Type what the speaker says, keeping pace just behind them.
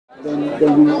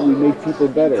then we make people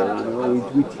better. You know,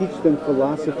 we teach them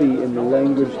philosophy in the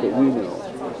language that we know.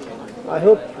 I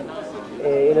hope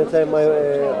in a time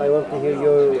I want to hear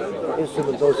your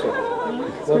instrument also.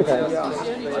 One time.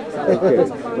 Okay,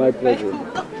 my pleasure.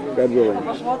 God willing.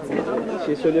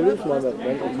 Şey söyleyebilir misin Ahmet?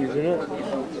 Ben yüzünü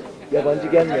yabancı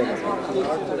gelmiyor.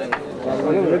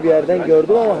 Yani yüzünü bir yerden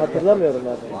gördüm ama hatırlamıyorum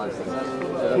zaten.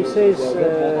 He says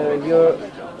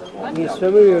he's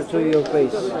familiar to your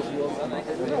face.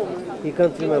 He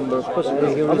can't remember. Possibly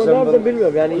he resembles. Ama nereden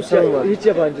bilmiyorum. Yani hiç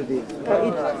yabancı değil.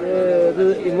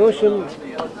 The emotion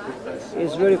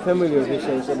is very familiar. He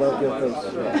says about your face.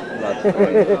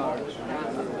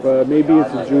 Maybe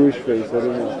it's a Jewish face. I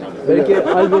don't know. Belki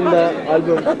albümde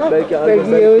belki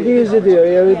Yahudi yüzü diyor.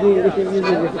 Yahudi yüzü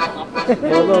diyor.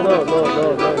 No.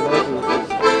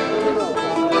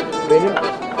 Benim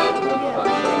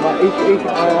ich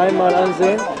einmal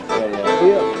ansehen.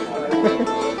 Hier.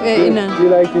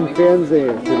 Vielleicht im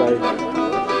Fernsehen, vielleicht.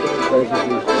 Weiß ich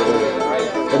nicht.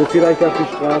 Oder vielleicht auf die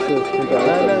Straße.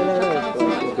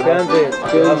 Nein.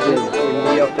 Fernsehen.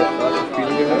 Nie auf der Straße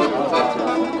spielen gehört?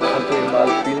 Hast du ihn mal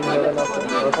spielen hören?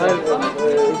 Nein,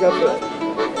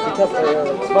 ich habe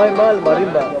zweimal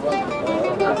Marimba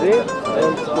gesehen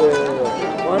und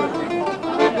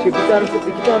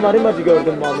iki tane marimbacı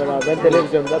gördüm Muammer abi ben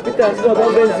televizyonda. Bir tanesi o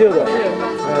adama benziyordu.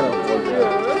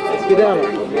 Eskiden ama.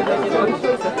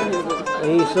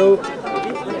 He saw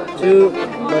two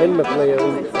marimba players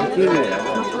on TV.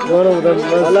 One of them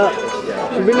was... Hala,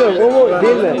 şu bilmiyorum o mu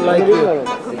değil mi? Like bilmiyorum.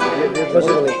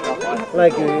 Possibly.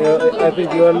 Like I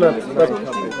think you are not. But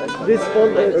this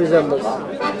one resembles.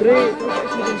 3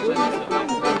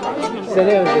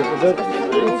 sene öncesi. 3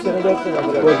 sene 4 sene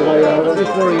önce. Vor 3 Jahren.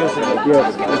 4 years ago. Yes,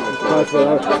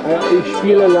 ich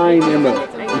spiele allein immer.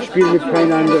 Ich spiele mit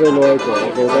keinen anderen Leuten.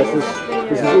 Also das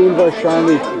ist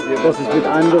unwahrscheinlich, dass es mit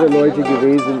anderen Leuten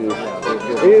gewesen ist.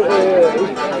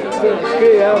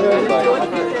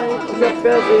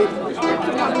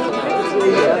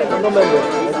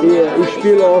 Ich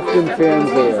spiele oft im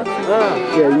Fernseher.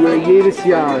 Ja, jedes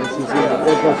Jahr ist es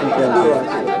etwas im Fernseher.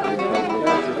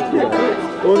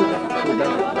 Und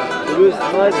du bist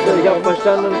Meister, ich habe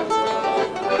verstanden.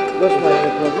 Das ist meine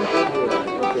Klasse.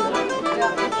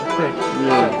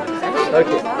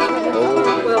 Okay.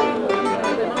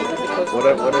 What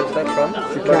is that from?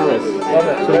 It's a callus.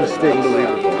 So to stick.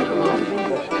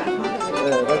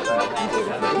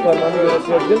 Parmağını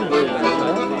görüyorsun değil mi?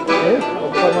 Evet.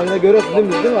 Parmağını görüyorsun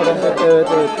değil mi adamlar? Evet.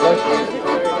 Baş.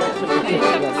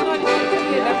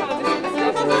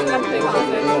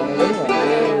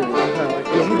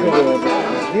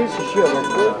 Bir şişiyor bak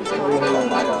bu.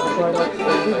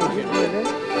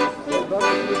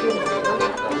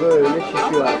 Böyle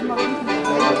şişiyor.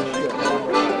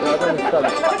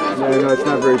 No, it's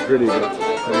not very pretty, but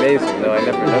Amazing. No, I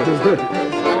never noticed.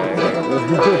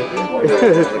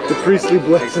 The priestly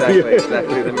blessing.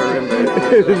 Exactly. The marimba.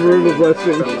 The marimba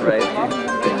blessing. Right.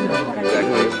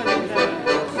 Exactly.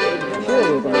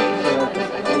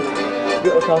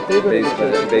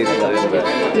 Bass marimba.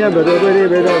 Yeah, but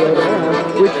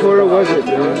which Torah was it?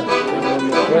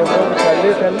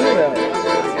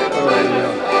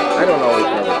 I don't always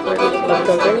know.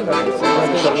 Something.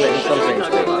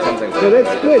 So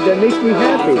that's good. That makes me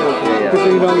happy. Because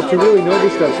you know, to really know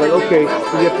this stuff, it's like okay,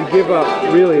 so you have to give up.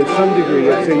 Really, at some degree,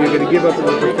 you have to say you're going to give up at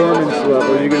the performance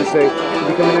level. You're going to say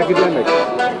become an academic.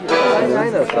 I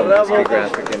know something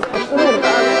geographic and we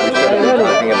started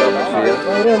talking about Mashiach.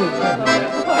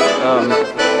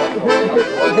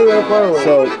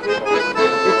 So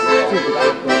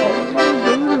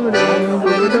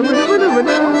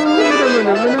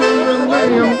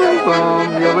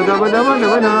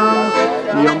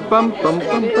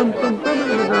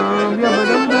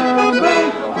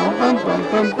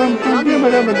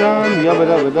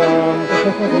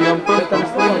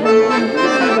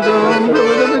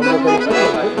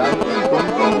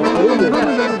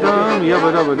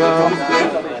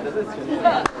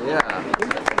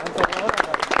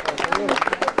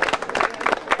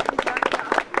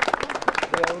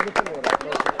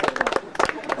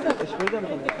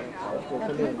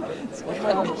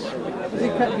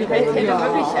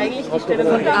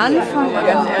Anfang mal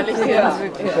ganz ehrlich gesagt.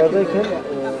 Dışarıdayken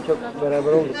çok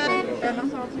beraber olduk.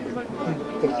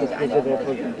 Tek gece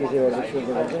verdik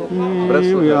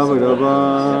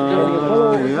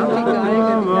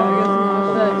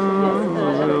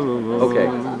okay.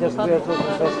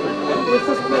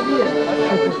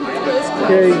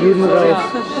 Okay, jeden raus.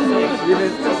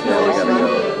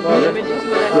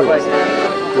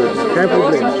 Gut. Kein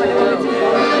Problem.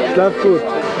 Schlaf gut.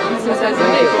 Das heißt,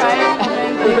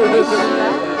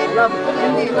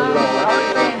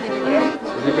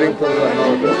 Die bringt uns nach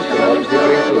Hause. Die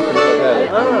bringt uns zum Hotel.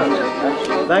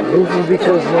 Thank you. Hoeveel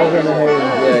dikwijls nog aan de heen?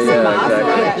 Yeah,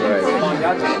 exactly.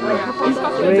 Right.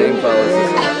 The denkbouw is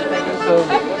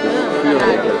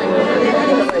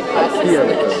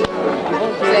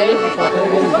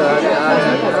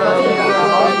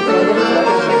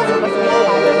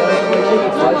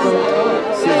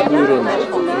Zes boeren.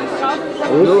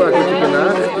 Nu heb ik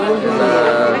genacht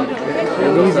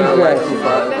en dan zijn lijkt een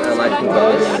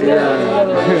baas. Ja.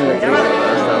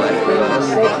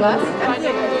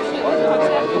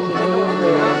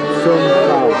 Zo'n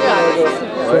koud.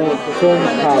 Zo'n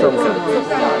koud.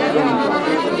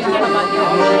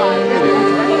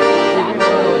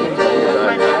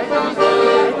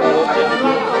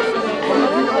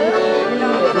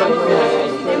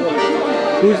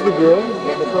 Who's the girl?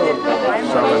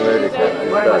 Sana America.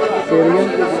 Say it again?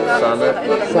 Sana.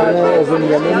 Sana as in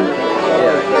Yemen?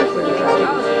 Yeah,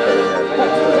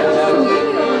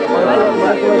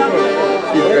 exactly.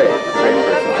 She's great. Great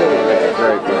person.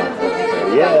 Very cool.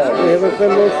 Yeah, we have a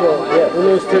friend also who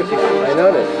knows Turkish. I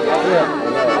noticed. Yeah.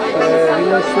 He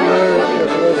wants to learn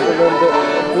the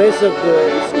place of the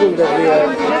school that we are.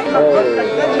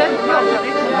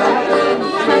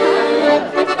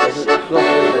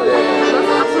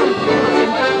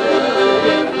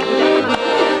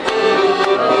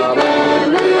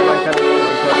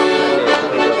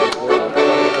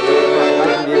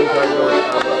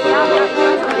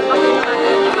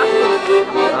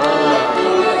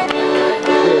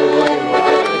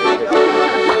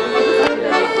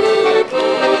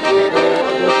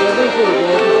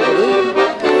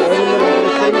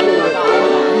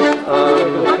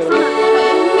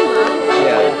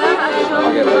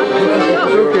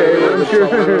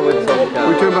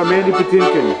 We're talking about Mandy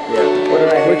Patinkin.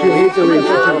 Yeah. What you hate to read?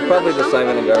 Probably the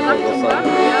Simon and Garfunkel song.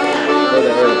 Or the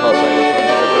Paul Simon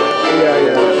song. Yeah.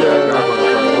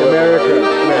 America.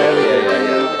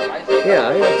 Yeah,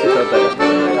 I actually thought that was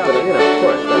kind of nice. But, you know, of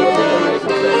course, that was nice.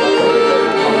 That's something that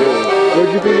we can do. What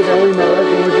did you think of Ellie Melech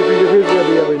and what did you think of his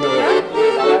Rebbe Ellie Melech?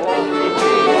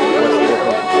 What's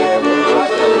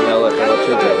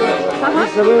the difference?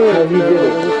 What's Ellie Melech and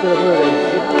what's his Ellie Melech?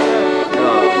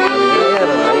 How he did it.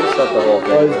 The whole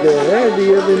thing. Was the Rebbe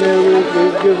Ellie Melech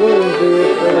is gewohnt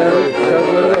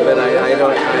but I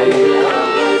don't.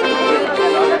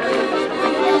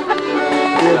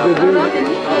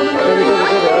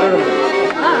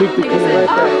 Kick the can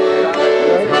like that.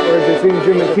 Or is it in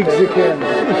German, kick the can?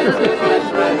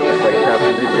 Like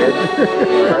Captain the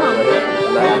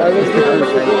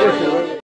Kid.